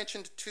turn our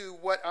attention to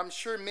what I'm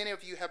sure many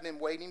of you have been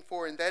waiting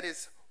for, and that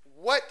is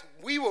what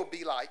we will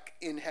be like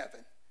in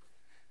heaven.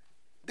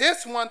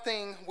 This one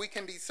thing we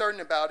can be certain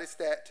about is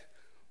that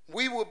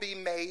we will be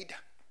made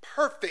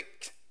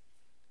perfect.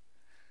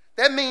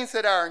 That means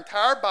that our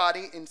entire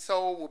body and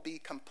soul will be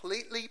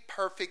completely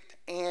perfect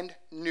and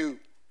new.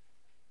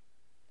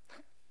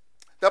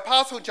 The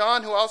Apostle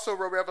John, who also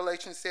wrote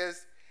Revelation,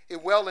 says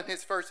it well in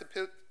his first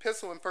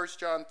epistle in 1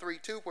 John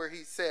 3:2, where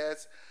he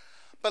says,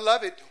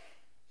 beloved,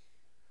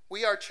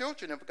 we are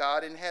children of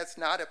God, and has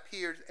not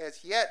appeared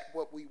as yet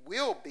what we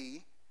will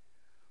be.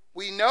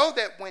 We know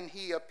that when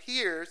he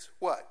appears,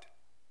 what?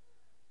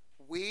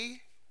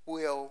 We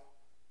will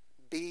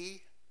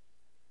be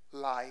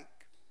like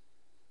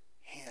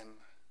him.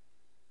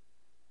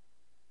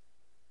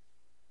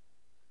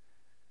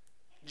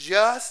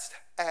 Just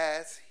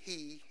as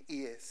he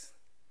is.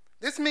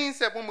 This means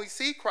that when we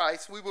see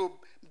Christ, we will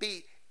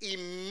be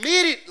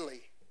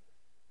immediately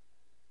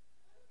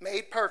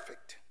made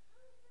perfect,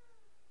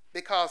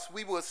 because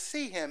we will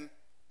see him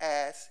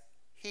as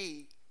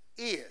he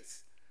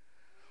is.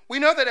 We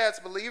know that as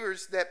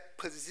believers, that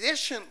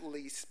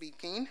positionally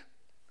speaking,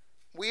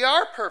 we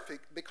are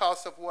perfect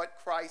because of what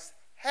Christ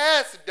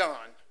has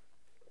done.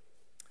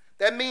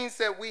 That means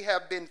that we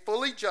have been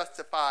fully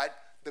justified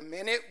the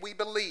minute we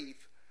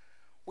believe.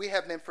 We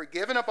have been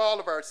forgiven of all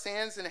of our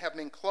sins and have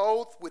been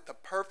clothed with the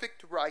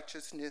perfect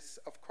righteousness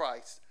of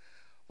Christ.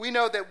 We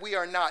know that we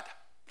are not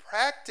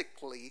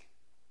practically,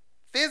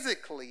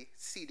 physically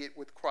seated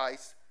with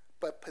Christ,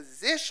 but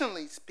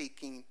positionally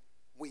speaking,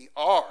 we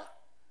are.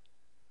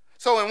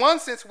 So in one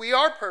sense, we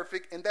are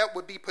perfect, and that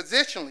would be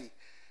positionally.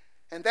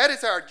 And that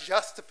is our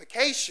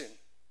justification.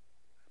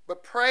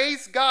 But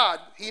praise God,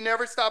 he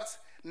never stops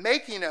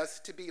making us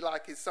to be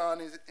like his son.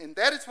 And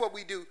that is what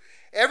we do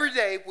every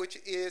day, which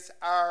is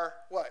our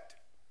what?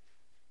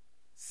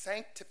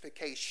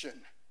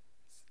 Sanctification.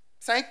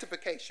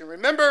 Sanctification.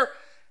 Remember,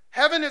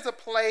 heaven is a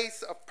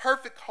place of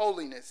perfect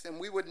holiness, and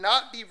we would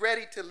not be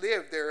ready to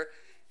live there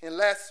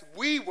unless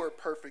we were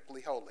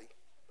perfectly holy.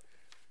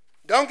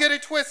 Don't get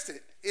it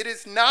twisted. It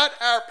is not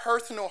our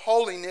personal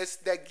holiness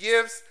that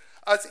gives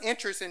us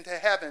entrance into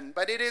heaven,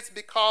 but it is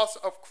because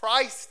of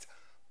Christ's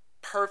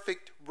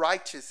perfect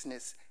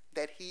righteousness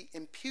that he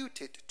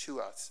imputed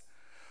to us.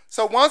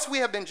 So once we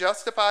have been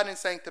justified and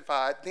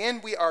sanctified,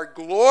 then we are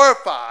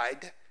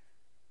glorified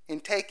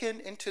and taken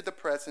into the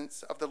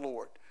presence of the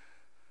Lord.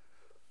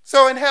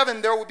 So in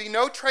heaven, there will be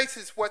no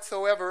traces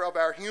whatsoever of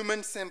our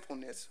human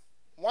sinfulness.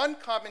 One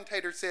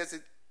commentator says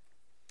it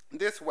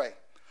this way: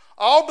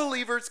 all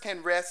believers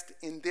can rest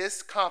in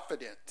this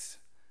confidence.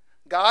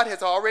 God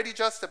has already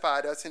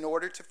justified us in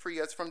order to free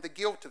us from the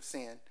guilt of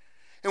sin.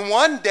 And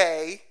one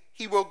day,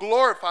 he will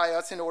glorify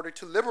us in order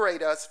to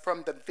liberate us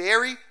from the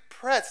very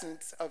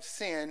presence of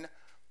sin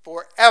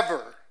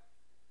forever.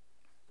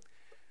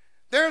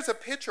 There is a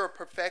picture of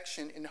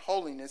perfection and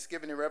holiness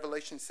given in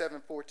Revelation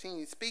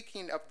 7:14.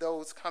 Speaking of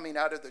those coming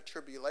out of the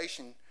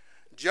tribulation,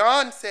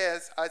 John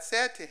says, I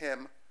said to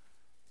him,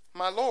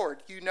 my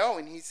Lord, you know,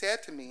 and he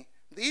said to me,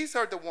 these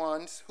are the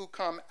ones who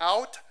come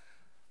out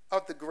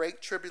of the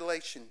great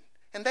tribulation,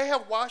 and they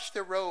have washed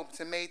their robes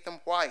and made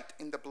them white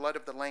in the blood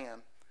of the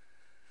Lamb.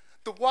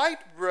 The white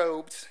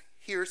robes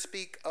here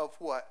speak of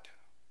what?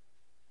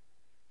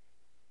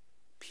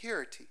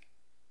 Purity,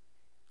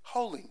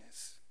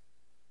 holiness,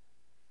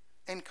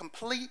 and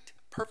complete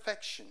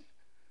perfection.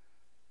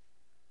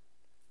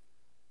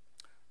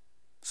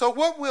 So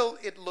what will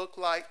it look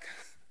like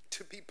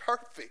to be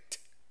perfect?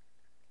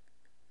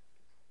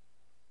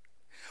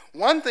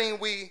 One thing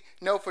we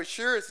know for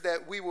sure is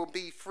that we will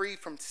be free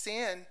from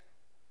sin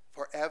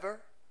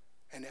forever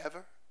and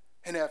ever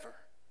and ever.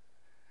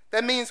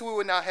 That means we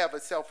will not have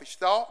a selfish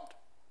thought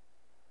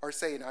or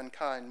say an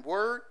unkind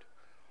word.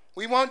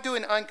 We won't do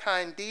an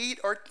unkind deed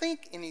or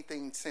think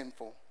anything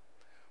sinful.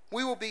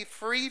 We will be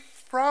free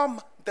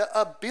from the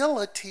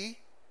ability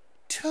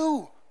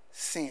to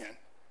sin.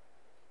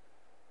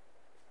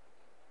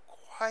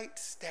 Quite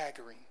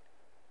staggering.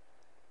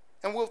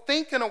 And we'll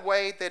think in a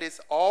way that is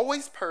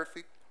always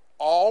perfect,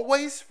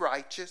 always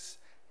righteous,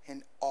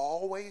 and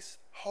always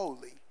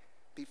holy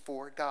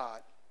before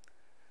God.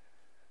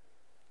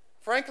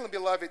 Frankly,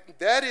 beloved,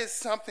 that is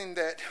something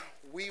that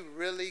we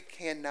really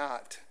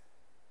cannot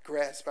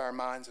grasp our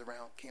minds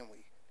around, can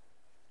we?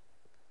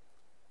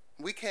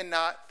 We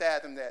cannot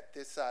fathom that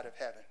this side of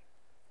heaven.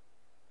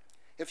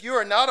 If you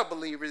are not a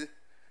believer,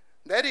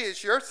 that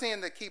is your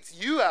sin that keeps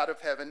you out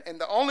of heaven, and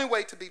the only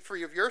way to be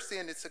free of your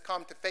sin is to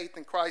come to faith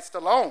in Christ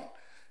alone,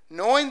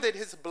 knowing that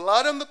his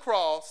blood on the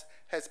cross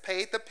has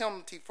paid the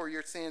penalty for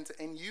your sins,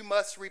 and you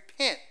must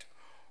repent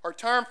or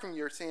turn from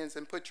your sins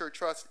and put your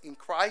trust in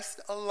Christ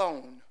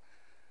alone,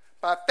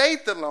 by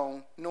faith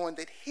alone, knowing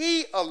that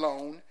he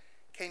alone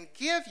can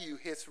give you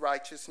his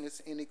righteousness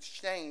in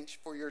exchange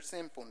for your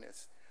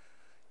sinfulness.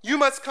 You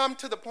must come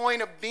to the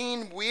point of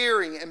being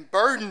weary and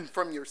burdened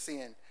from your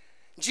sin.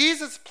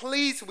 Jesus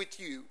pleads with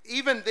you,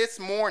 even this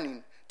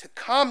morning, to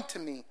come to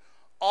me,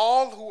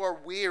 all who are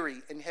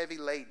weary and heavy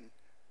laden,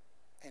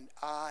 and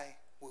I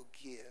will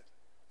give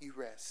you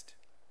rest.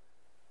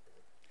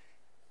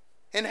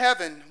 In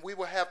heaven, we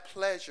will have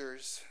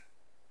pleasures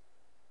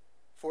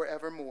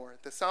forevermore.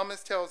 The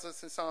psalmist tells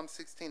us in Psalm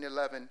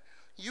 16:11,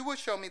 you will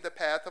show me the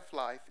path of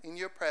life. In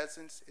your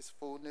presence is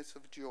fullness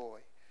of joy.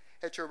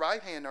 At your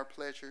right hand are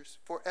pleasures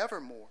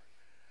forevermore.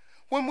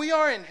 When we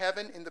are in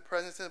heaven in the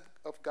presence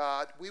of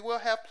God, we will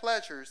have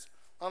pleasures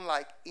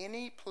unlike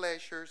any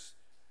pleasures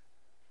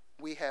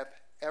we have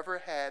ever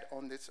had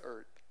on this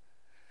earth.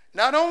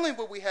 Not only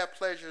will we have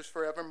pleasures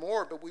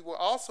forevermore, but we will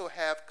also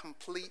have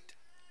complete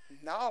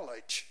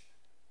knowledge.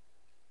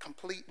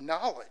 Complete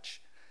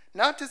knowledge.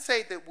 Not to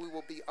say that we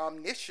will be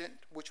omniscient,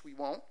 which we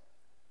won't,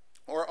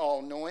 or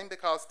all-knowing,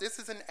 because this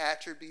is an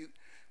attribute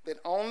that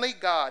only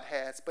God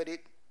has, but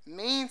it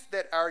means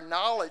that our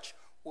knowledge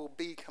will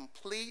be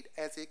complete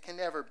as it can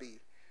ever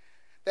be.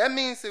 That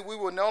means that we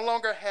will no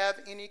longer have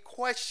any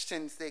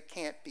questions that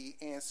can't be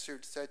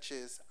answered, such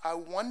as, I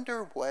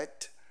wonder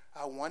what,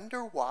 I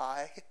wonder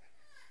why.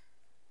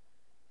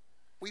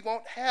 We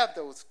won't have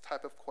those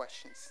type of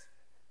questions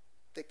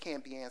that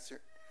can't be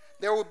answered.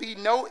 There will be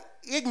no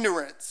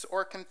ignorance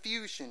or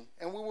confusion,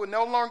 and we will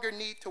no longer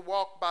need to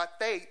walk by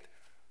faith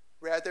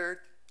rather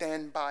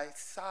than by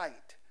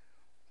sight.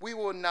 We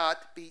will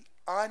not be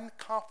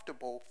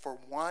uncomfortable for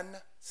one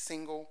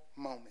single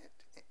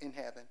moment in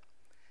heaven.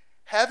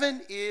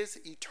 Heaven is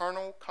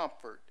eternal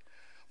comfort.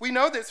 We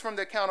know this from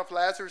the account of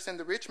Lazarus and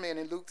the rich man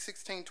in Luke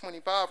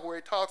 16:25, where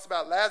it talks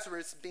about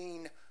Lazarus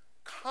being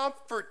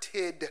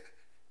comforted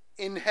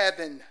in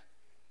heaven.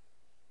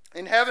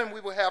 In heaven,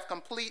 we will have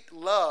complete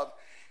love.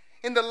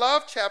 In the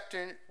love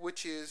chapter,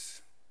 which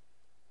is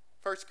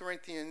 1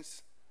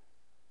 Corinthians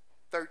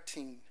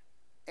 13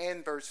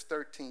 and verse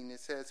 13,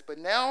 it says, but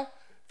now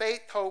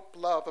faith, hope,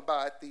 love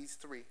abide, these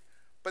three.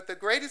 But the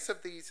greatest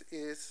of these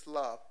is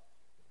love.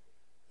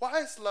 Why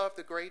is love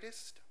the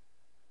greatest?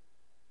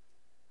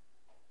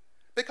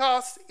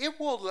 Because it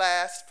will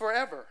last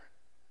forever.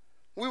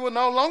 We will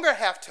no longer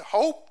have to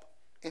hope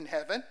in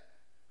heaven,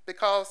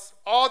 because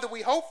all that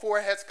we hope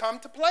for has come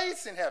to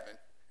place in heaven.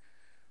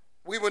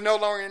 We will no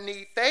longer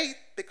need faith,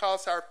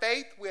 because our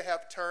faith will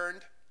have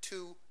turned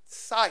to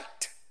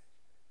sight.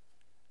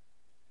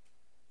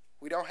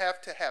 We don't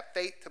have to have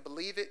faith to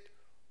believe it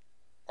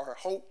or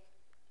hope,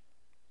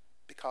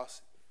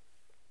 because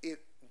it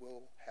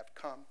will have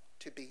come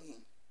to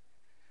being.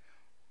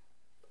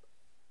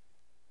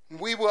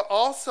 We will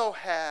also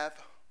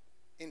have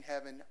in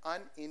heaven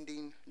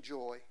unending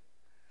joy.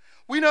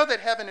 We know that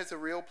heaven is a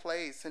real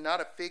place and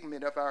not a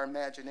figment of our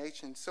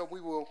imagination. So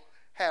we will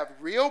have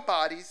real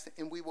bodies,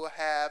 and we will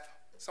have,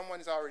 someone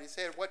has already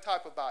said, what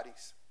type of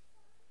bodies?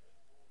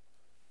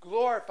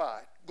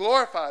 Glorified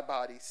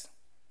bodies.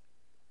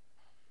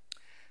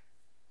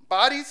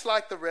 Bodies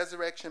like the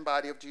resurrection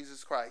body of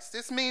Jesus Christ.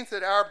 This means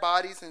that our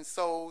bodies and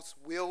souls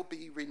will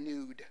be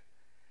renewed.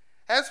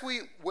 As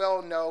we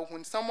well know,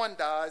 when someone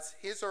dies,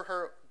 his or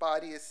her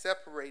body is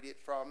separated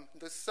from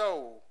the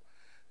soul.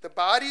 The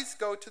bodies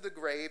go to the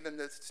grave, and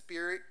the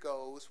spirit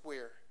goes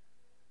where?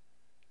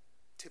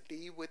 To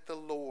be with the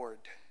Lord.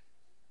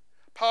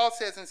 Paul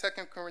says in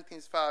 2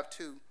 Corinthians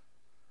 5:2,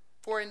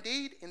 "For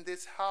indeed in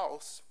this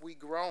house we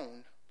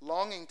groan,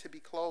 longing to be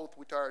clothed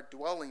with our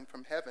dwelling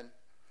from heaven."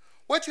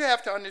 What you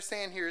have to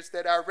understand here is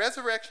that our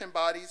resurrection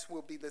bodies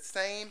will be the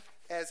same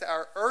as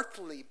our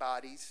earthly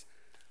bodies,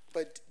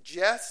 but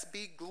just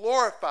be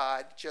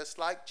glorified just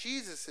like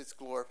Jesus'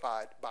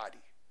 glorified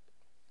body.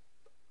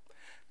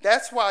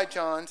 That's why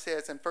John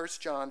says in 1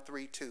 John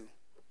 3:2,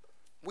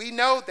 "We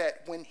know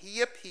that when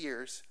he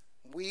appears,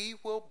 we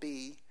will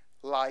be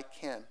like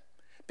him,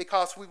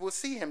 because we will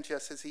see him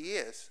just as he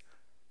is."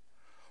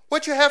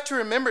 What you have to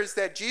remember is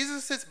that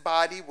Jesus'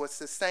 body was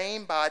the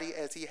same body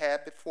as he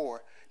had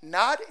before,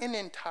 not an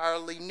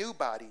entirely new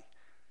body.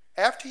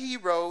 After he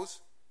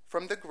rose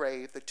from the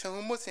grave, the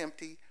tomb was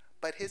empty,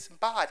 but his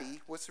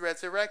body was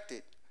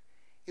resurrected.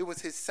 It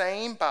was his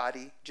same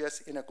body,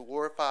 just in a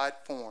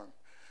glorified form.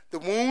 The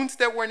wounds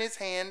that were in his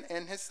hand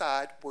and his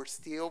side were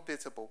still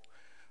visible.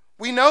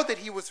 We know that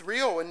he was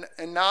real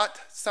and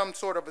not some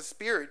sort of a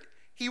spirit.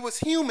 He was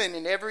human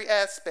in every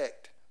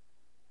aspect.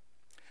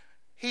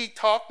 He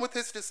talked with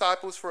his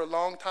disciples for a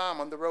long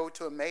time on the road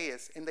to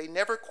Emmaus, and they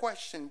never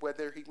questioned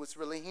whether he was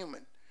really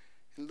human.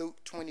 In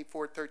Luke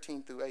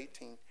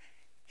 24:13-18.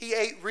 He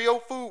ate real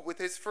food with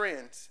his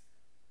friends.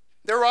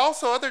 There were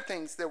also other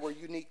things that were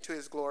unique to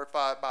his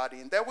glorified body,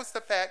 and that was the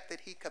fact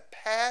that he could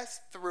pass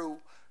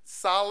through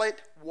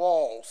solid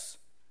walls.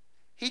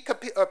 He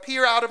could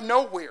appear out of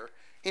nowhere,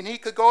 and he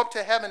could go up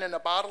to heaven in a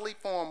bodily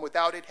form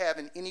without it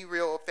having any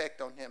real effect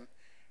on him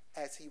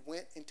as he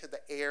went into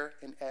the air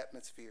and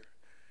atmosphere.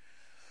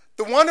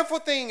 The wonderful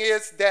thing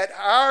is that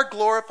our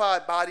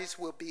glorified bodies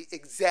will be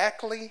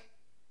exactly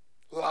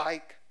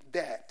like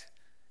that.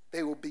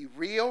 They will be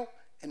real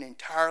and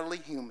entirely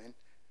human,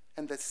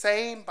 and the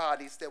same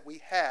bodies that we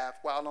have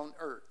while on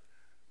earth,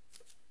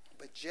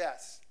 but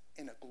just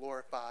in a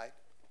glorified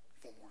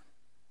form.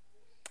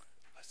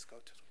 Let's go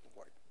to the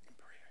Lord in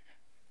prayer.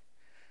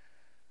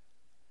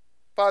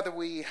 Father,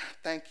 we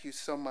thank you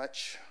so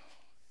much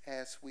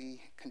as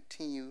we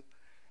continue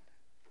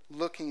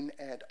looking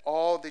at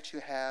all that you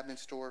have in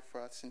store for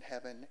us in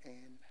heaven,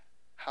 and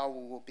how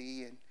we will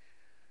be,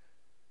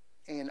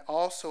 and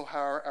also how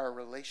our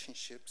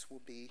relationships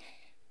will be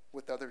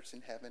with others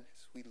in heaven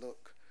as we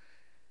look.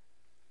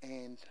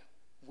 And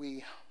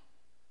we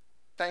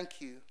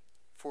thank you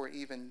for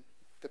even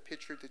the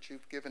picture that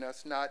you've given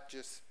us, not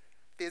just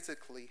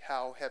physically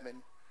how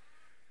heaven,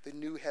 the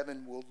new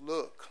heaven will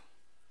look,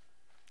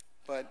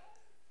 but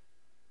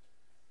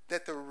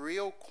that the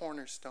real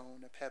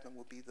cornerstone of heaven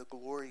will be the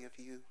glory of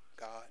you,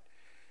 God,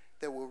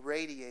 that will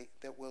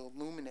radiate, that will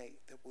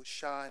illuminate, that will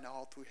shine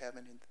all through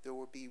heaven, and there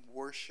will be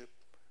worship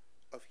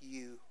of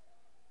you.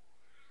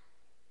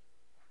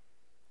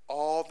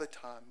 All the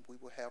time we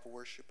will have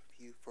worship of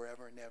you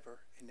forever and ever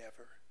and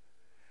ever.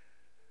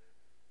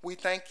 We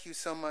thank you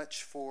so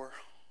much for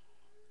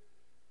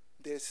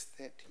this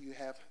that you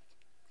have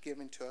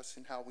given to us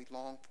and how we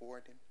long for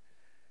it. And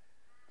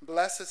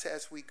bless us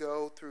as we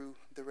go through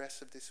the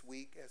rest of this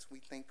week, as we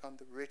think on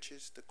the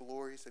riches, the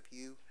glories of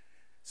you,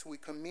 so we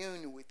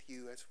commune with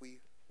you, as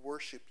we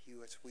worship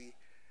you, as we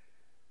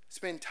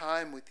spend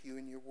time with you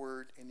in your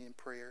word and in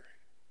prayer.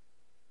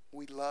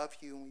 We love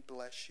you and we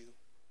bless you.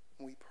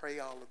 And we pray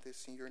all of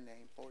this in your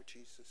name, Lord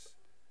Jesus.